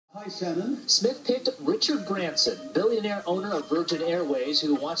Hi, Shannon. Smith picked Richard Branson, billionaire owner of Virgin Airways,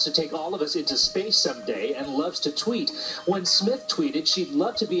 who wants to take all of us into space someday and loves to tweet. When Smith tweeted she'd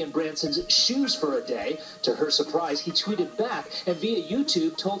love to be in Branson's shoes for a day, to her surprise, he tweeted back and via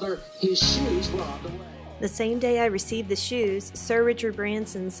YouTube told her his shoes were on the way. The same day I received the shoes, Sir Richard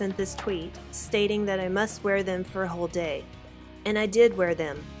Branson sent this tweet stating that I must wear them for a whole day. And I did wear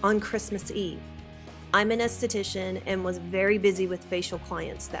them on Christmas Eve. I'm an esthetician and was very busy with facial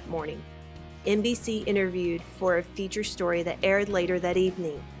clients that morning. NBC interviewed for a feature story that aired later that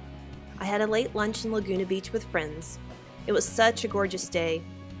evening. I had a late lunch in Laguna Beach with friends. It was such a gorgeous day.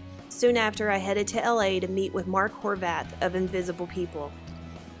 Soon after, I headed to LA to meet with Mark Horvath of Invisible People.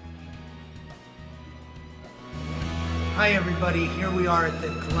 Hi everybody, here we are at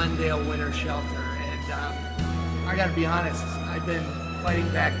the Glendale Winter Shelter, and I gotta be honest, I've been fighting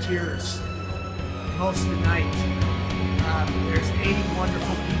back tears most of the night. There's 80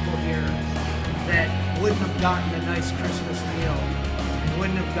 wonderful people here that wouldn't have gotten a nice Christmas meal,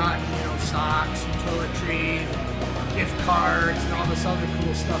 wouldn't have gotten, socks and toiletries, gift cards, and all this other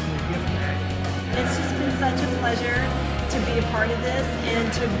cool stuff in the gift bag. It's just been such a pleasure to be a part of this and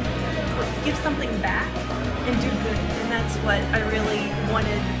to give something back and do good. And that's what I really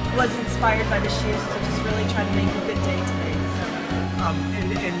wanted, was inspired by the shoes to just really try to make a good day today.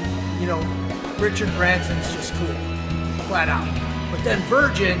 Richard Branson's just cool, flat out. But then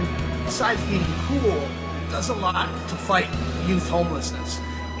Virgin, besides being cool, does a lot to fight youth homelessness.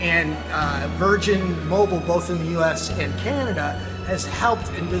 And Virgin Mobile, both in the US and Canada, has helped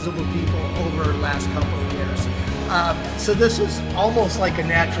Invisible People over the last couple of years. So this is almost like a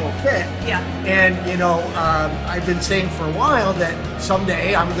natural fit. Yeah. And, I've been saying for a while that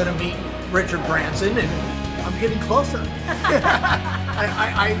someday I'm going to meet Richard Branson, and I'm getting closer.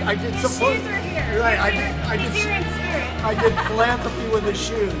 I did some. His shoes are here. Right. He's here in spirit. I did philanthropy with his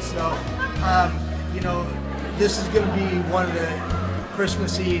shoes. So, this is going to be one of the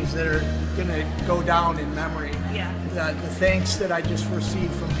Christmas Eves that are going to go down in memory. Yeah. The thanks that I just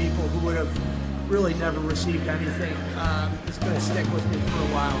received from people who would have really never received anything is going to stick with me for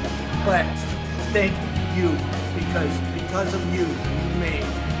a while. But thank you, because of you, you made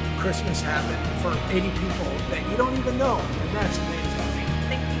Christmas happen for 80 people that you don't even know, and that's amazing.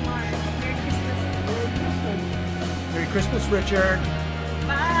 Thank you, Mark. Merry Christmas. Merry Christmas, Richard.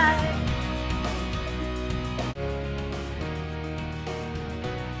 Bye.